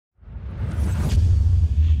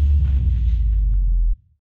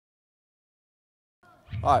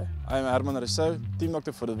Hi, I'm Herman Rousseau, team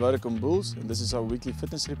doctor for the Vodacom Bulls, and this is our weekly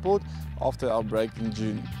fitness report after our break in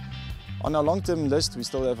June. On our long-term list, we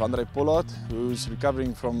still have Andre Pollard, who's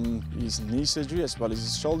recovering from his knee surgery as well as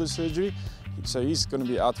his shoulder surgery. So he's going to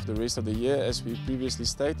be out for the rest of the year, as we previously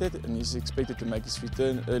stated, and he's expected to make his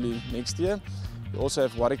return early next year. We also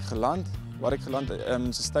have Warwick Geland. Warwick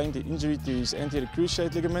Geland sustained an injury to his anterior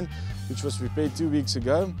cruciate ligament, which was repaired 2 weeks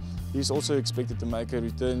ago. He's also expected to make a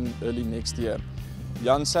return early next year.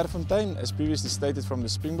 Jan Serfontein, as previously stated from the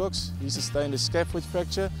Springboks, he sustained a scaphoid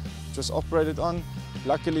fracture, which was operated on.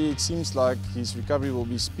 Luckily, it seems like his recovery will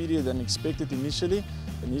be speedier than expected initially,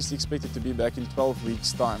 and he's expected to be back in 12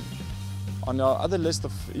 weeks' time. On our other list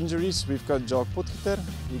of injuries, we've got Jacques Potgieter,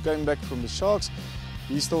 who came back from the Sharks.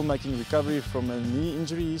 He's still making recovery from a knee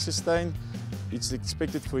injury he sustained. It's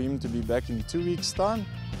expected for him to be back in 2 weeks' time.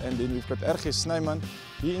 And then we've got RG Snyman.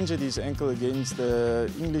 He injured his ankle against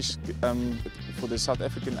the English for the South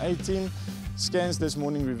African A team. Scans this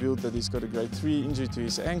morning revealed that he's got a grade 3 injury to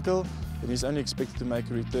his ankle, and he's only expected to make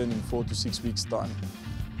a return in 4 to 6 weeks' time.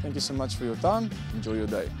 Thank you so much for your time. Enjoy your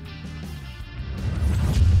day.